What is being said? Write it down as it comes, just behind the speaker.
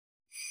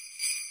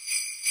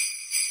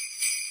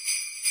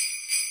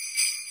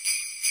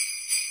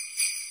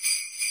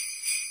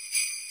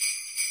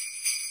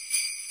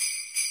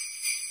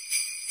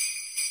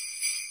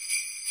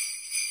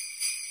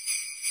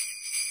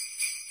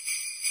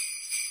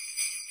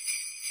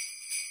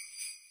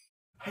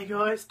Hey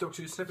guys,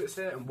 Dr. Snippets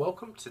here, and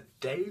welcome to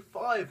day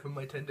 5 of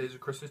my 10 Days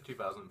of Christmas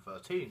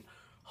 2013.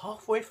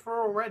 Halfway through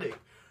already.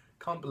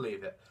 Can't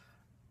believe it.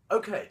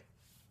 Okay,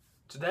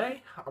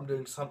 today I'm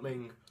doing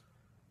something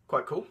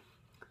quite cool.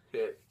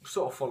 It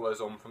sort of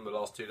follows on from the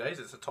last 2 days.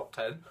 It's a top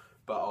 10,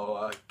 but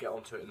I'll get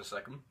onto it in a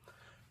second.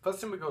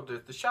 First thing we've got to do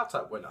is the shout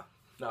out winner.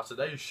 Now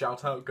today's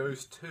shout out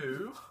goes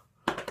to...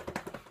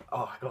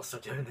 Oh, I gotta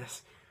start doing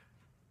this.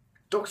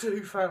 Doctor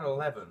Who Fan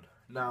 11.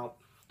 Now,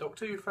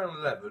 Doctor Who Fan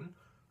 11...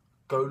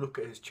 go look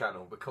at his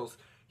channel because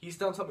he's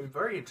done something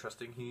very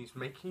interesting. He's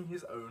making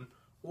his own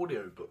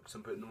audiobooks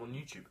and putting them on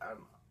YouTube, and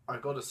I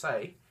gotta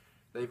say,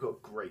 they've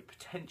got great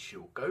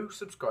potential. Go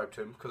subscribe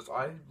to him because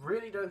I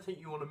really don't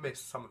think you want to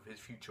miss some of his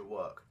future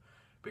work,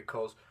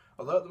 because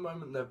although at the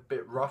moment they're a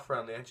bit rough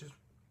around the edges,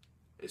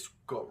 it's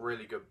got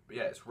really good,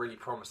 yeah, it's really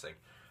promising.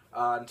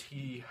 And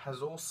he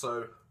has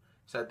also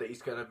said that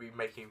he's going to be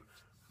making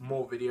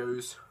more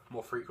videos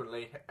more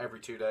frequently, every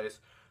 2 days.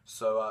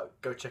 So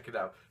go check it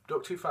out.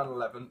 Doctor Who Fan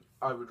 11,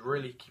 I would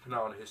really keep an eye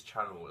on his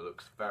channel. It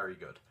looks very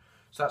good.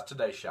 So that's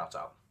today's shout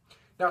out.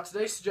 Now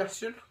today's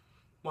suggestion,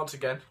 once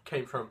again,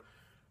 came from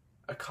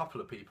a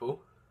couple of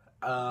people.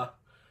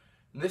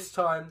 This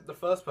time, the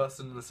first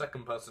person and the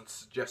second person to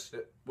suggest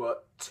it were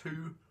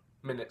 2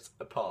 minutes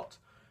apart.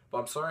 But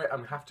I'm sorry, I'm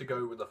going to have to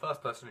go with the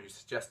first person who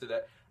suggested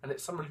it, and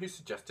it's someone who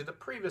suggested a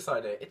previous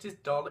idea. It is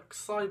Dalek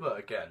Cyber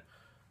again.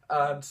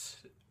 And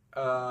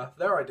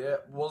their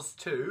idea was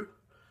to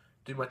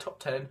do my top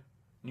 10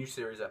 new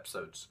series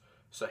episodes.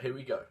 So here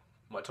we go,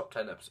 my top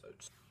 10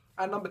 episodes.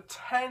 And number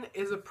 10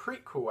 is a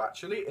prequel,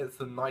 actually. It's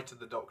The Night of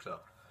the Doctor.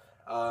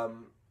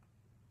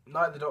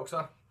 Night of the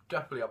Doctor,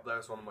 definitely up there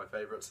as one of my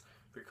favourites,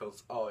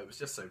 because, oh, it was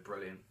just so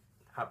brilliant.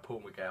 Had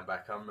Paul McGann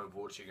back. I remember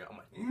watching it, I'm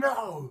like,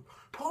 no!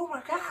 Paul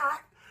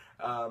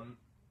McGann!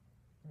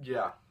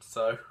 Yeah,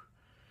 so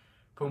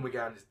Paul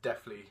McGann has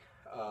definitely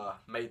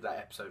made that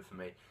episode for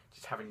me.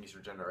 Just having his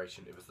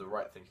regeneration, it was the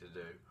right thing to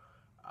do.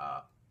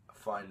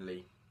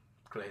 Finally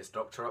clear his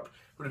Doctor up.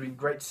 Would have been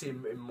great to see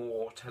him in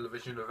more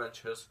television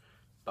adventures,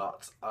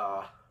 but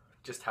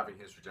just having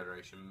his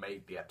regeneration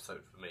made the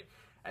episode for me,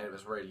 and it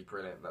was really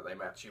brilliant that they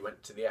actually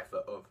went to the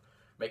effort of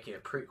making a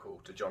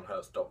prequel to John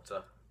Hurt's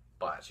Doctor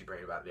by actually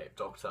bringing about the 8th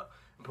Doctor,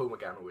 and Paul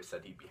McGann always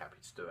said he'd be happy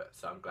to do it,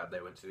 so I'm glad they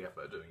went to the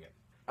effort of doing it.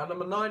 And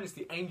number 9 is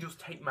The Angels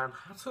Take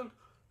Manhattan.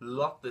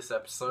 Loved this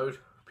episode,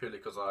 purely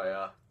because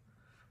I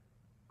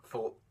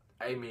thought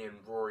Amy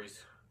and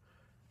Rory's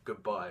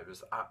goodbye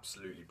was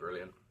absolutely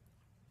brilliant.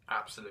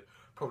 Absolute,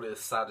 probably the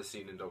saddest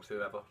scene in Doctor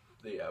Who ever,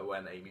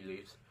 when Amy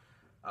leaves.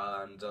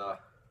 And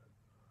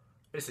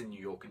it's in New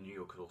York, and New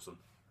York is awesome.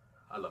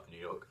 I love New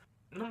York.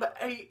 Number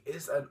 8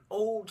 is an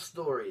old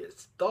story.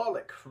 It's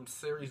Dalek from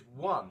series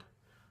 1.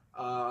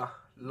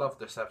 Loved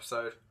this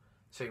episode.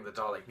 Seeing the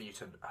Dalek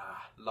mutant,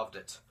 loved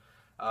it.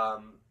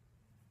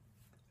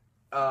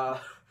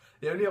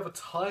 The only other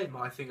time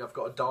I think I've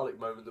got a Dalek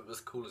moment that was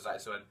cool is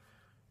actually when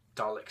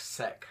Dalek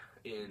Sec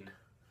in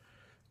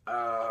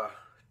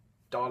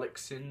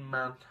Daleks in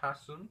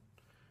Manhattan,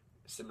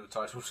 similar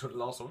title to the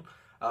last one,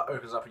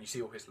 opens up and you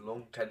see all his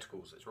long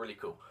tentacles. It's really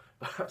cool.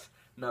 But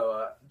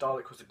no,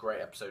 Dalek was a great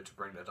episode to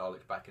bring the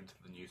Daleks back into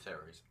the new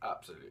series.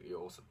 Absolutely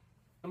awesome.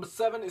 Number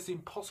 7 is The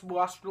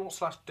Impossible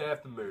Astronaut / Day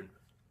of the Moon.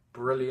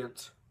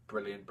 Brilliant,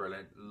 brilliant,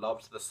 brilliant.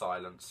 Loved the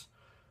silence.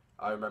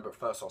 I remember at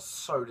first I was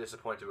so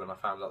disappointed when I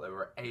found out they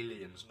were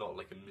aliens, not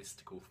like a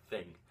mystical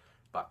thing.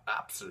 But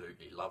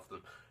absolutely loved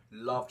them.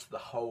 Loved the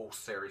whole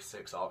Series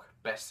 6 arc.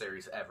 Best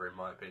series ever in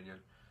my opinion.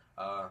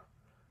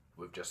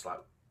 With just like,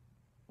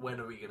 when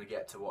are we going to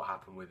get to what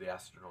happened with the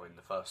astronaut in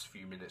the first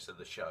few minutes of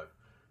the show?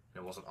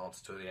 It wasn't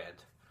answered to the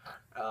end.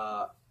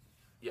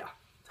 Yeah,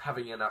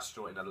 having an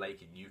astronaut in a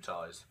lake in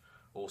Utah is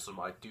awesome.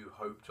 I do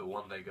hope to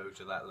one day go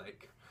to that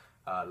lake.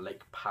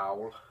 Lake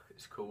Powell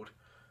it's called.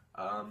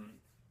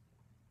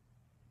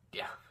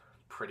 Yeah,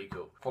 pretty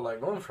cool.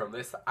 Following on from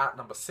this, at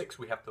number 6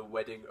 we have The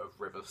Wedding of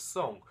River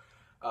Song.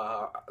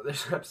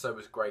 This episode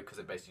was great because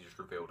it basically just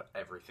revealed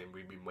everything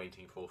we've been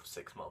waiting for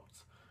 6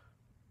 months.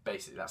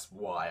 Basically, that's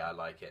why I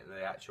like it. And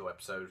the actual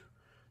episode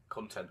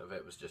content of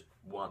it was just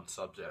one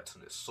subject,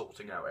 and it's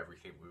sorting out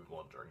everything we were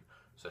wondering.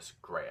 So it's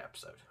a great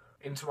episode.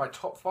 Into my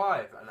top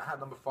 5, and at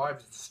number 5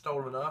 is The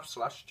Stolen Earth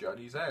 /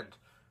 Journey's End.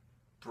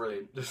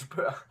 Brilliant.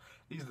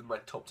 These are my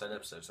top 10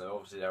 episodes, so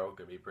obviously they're all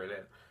going to be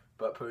brilliant.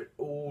 But put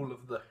all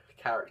of the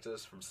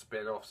characters from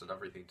spin-offs and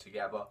everything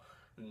together,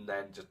 and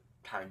then just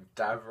having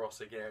Davros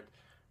again,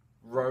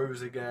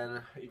 Rose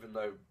again, even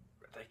though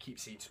they keep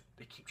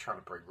trying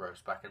to bring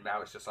Rose back, and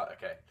now it's just like,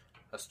 okay,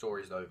 her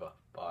story's over.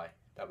 Bye.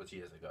 That was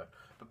years ago.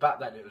 But back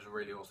then it was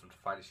really awesome to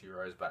finally see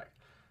Rose back,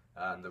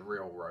 and the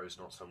real Rose,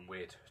 not some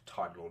weird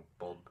Time Lord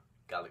Bond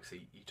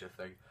Galaxy Eater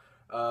thing.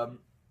 And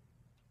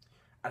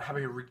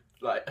having a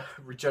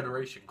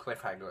regeneration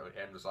cliffhanger at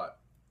the end was like,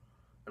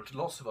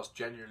 lots of us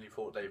genuinely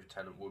thought David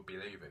Tennant would be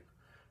leaving.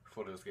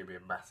 Thought it was going to be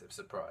a massive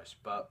surprise,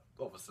 but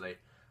obviously,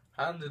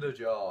 hand in a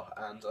jar,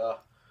 and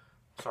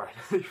sorry,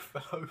 he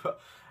fell over.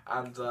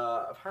 And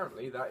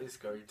apparently that is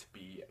going to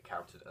be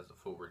counted as a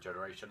full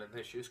regeneration in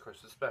this year's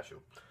Christmas special.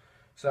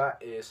 So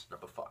that is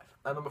number 5.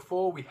 At number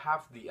 4, we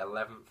have the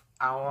 11th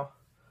Hour.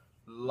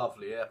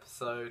 Lovely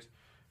episode.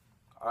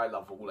 I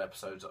love all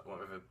episodes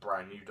with a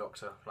brand new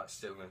Doctor, like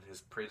still in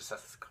his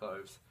predecessor's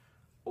clothes.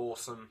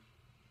 Awesome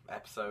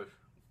episode,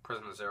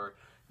 Prisoner Zero,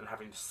 and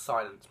having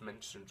silence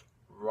mentioned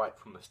right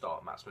from the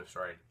start. Matt Smith's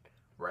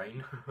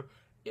reign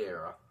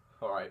era.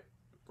 Alright,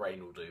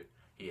 Rain will do.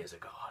 He is a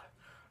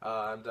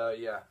god.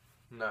 Yeah,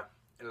 no,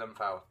 11th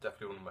Hour,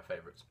 definitely one of my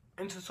favourites.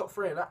 Into the top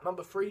 3, and at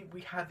number 3,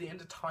 we had The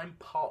End of Time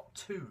Part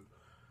 2.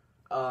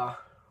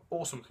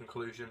 Awesome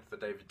conclusion for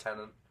David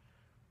Tennant.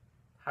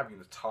 Having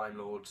the Time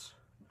Lords,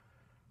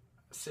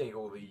 seeing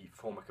all the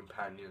former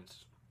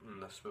companions,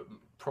 and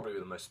probably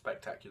the most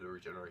spectacular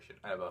regeneration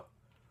ever,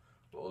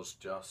 was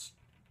just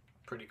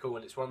pretty cool.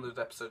 And it's one of those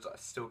episodes that I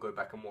still go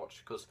back and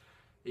watch, because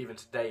even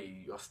today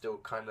you're still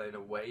kind of in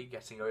a way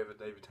getting over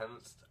David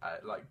Tennant's,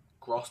 like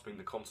grasping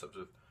the concept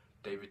of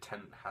David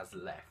Tennant has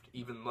left.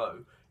 Even though,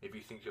 if you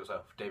think to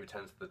yourself, David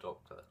Tennant's the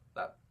Doctor,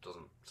 that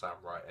doesn't sound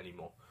right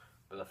anymore.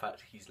 But the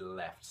fact he's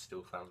left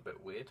still sounds a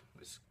bit weird.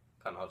 It's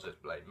kind of hard to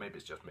explain. Maybe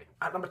it's just me.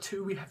 At number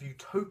 2, we have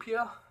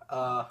Utopia.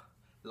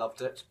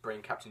 Loved it.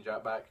 Bringing Captain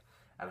Jack back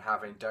and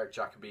having Derek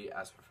Jacobi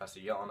as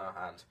Professor Yana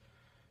and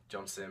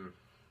John Sim,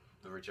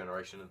 the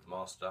regeneration of the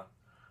Master.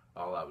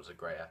 Oh, that was a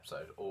great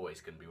episode.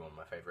 Always going to be one of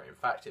my favourite. In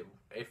fact,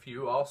 if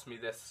you asked me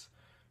this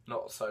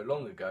not so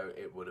long ago,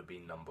 it would have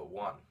been number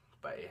 1.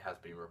 But it has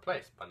been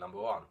replaced by number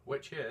 1,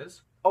 which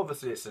is,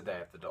 obviously it's The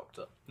Day of the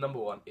Doctor. Number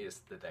 1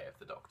 is The Day of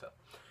the Doctor.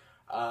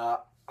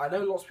 I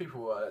know lots of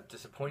people were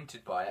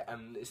disappointed by it,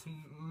 and it's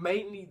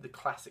mainly the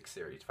classic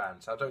series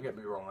fans. Now, don't get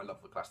me wrong, I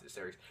love the classic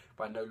series,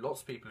 but I know lots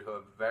of people who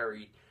are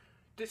very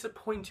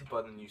disappointed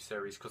by the new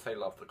series because they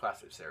love the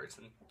classic series,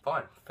 and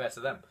fine, fair to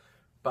them.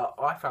 But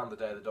I found The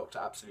Day of the Doctor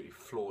absolutely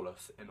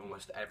flawless in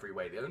almost every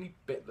way. The only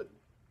bit that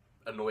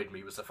annoyed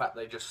me was the fact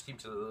they just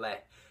seemed to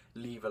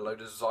leave a load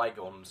of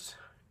Zygons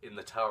in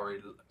the Tower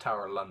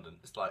of London.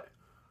 It's like,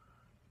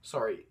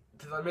 sorry,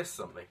 did I miss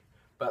something?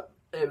 But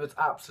it was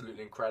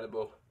absolutely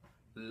incredible.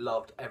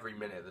 Loved every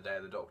minute of The Day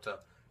of the Doctor.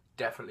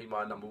 Definitely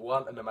my number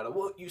 1, and no matter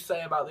what you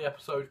say about the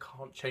episode,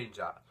 can't change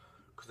that,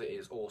 because it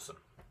is awesome.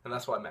 And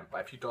that's what I meant by,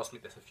 if you'd asked me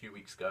this a few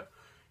weeks ago,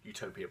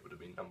 Utopia would have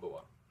been number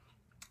 1.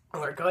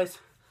 Alright guys,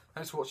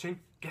 thanks for watching.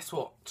 Guess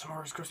what?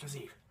 Tomorrow's Christmas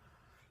Eve.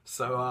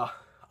 So,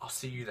 I'll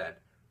see you then.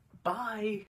 Bye!